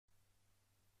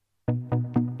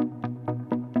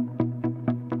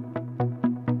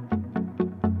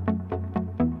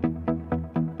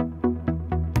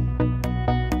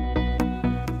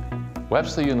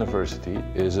Webster University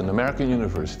is an American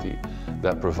university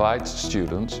that provides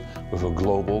students with a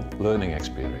global learning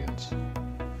experience.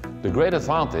 The great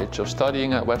advantage of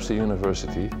studying at Webster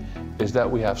University is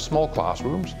that we have small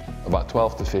classrooms, about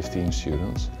 12 to 15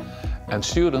 students, and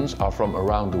students are from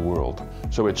around the world,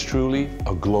 so it's truly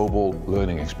a global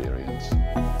learning experience.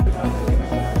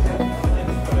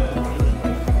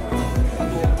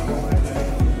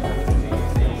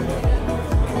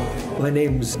 My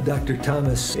name is Dr.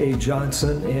 Thomas A.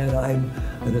 Johnson, and I'm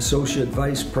an Associate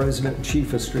Vice President and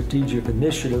Chief of Strategic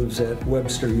Initiatives at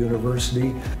Webster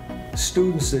University.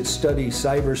 Students that study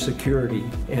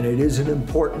cybersecurity, and it is an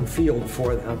important field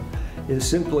for them, is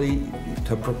simply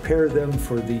to prepare them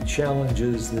for the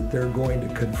challenges that they're going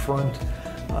to confront,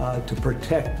 to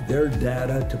protect their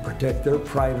data, to protect their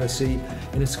privacy,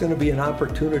 and it's going to be an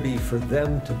opportunity for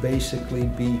them to basically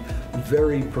be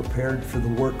very prepared for the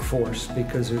workforce,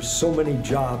 because there's so many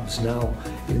jobs now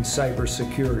in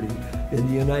cybersecurity. In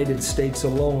the United States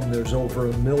alone, there's over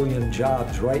 1 million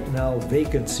jobs right now,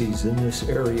 vacancies in this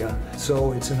area.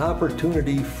 So it's an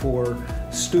opportunity for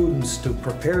students to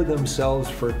prepare themselves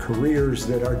for careers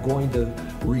that are going to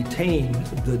retain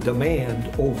the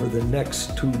demand over the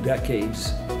next 2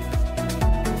 decades.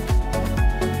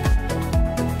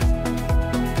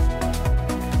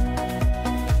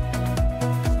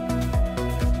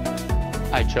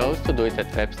 I chose to do it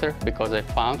at Webster because I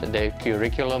found the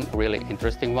curriculum really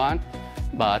interesting one,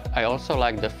 but I also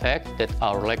like the fact that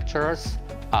our lecturers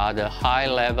are the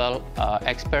high-level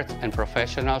experts and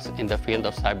professionals in the field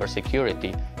of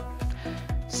cybersecurity.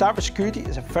 Cybersecurity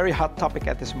is a very hot topic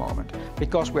at this moment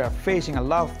because we are facing a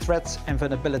lot of threats and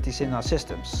vulnerabilities in our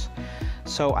systems.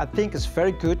 So I think it's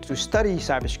very good to study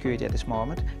cybersecurity at this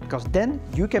moment, because then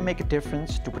you can make a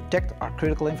difference to protect our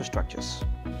critical infrastructures.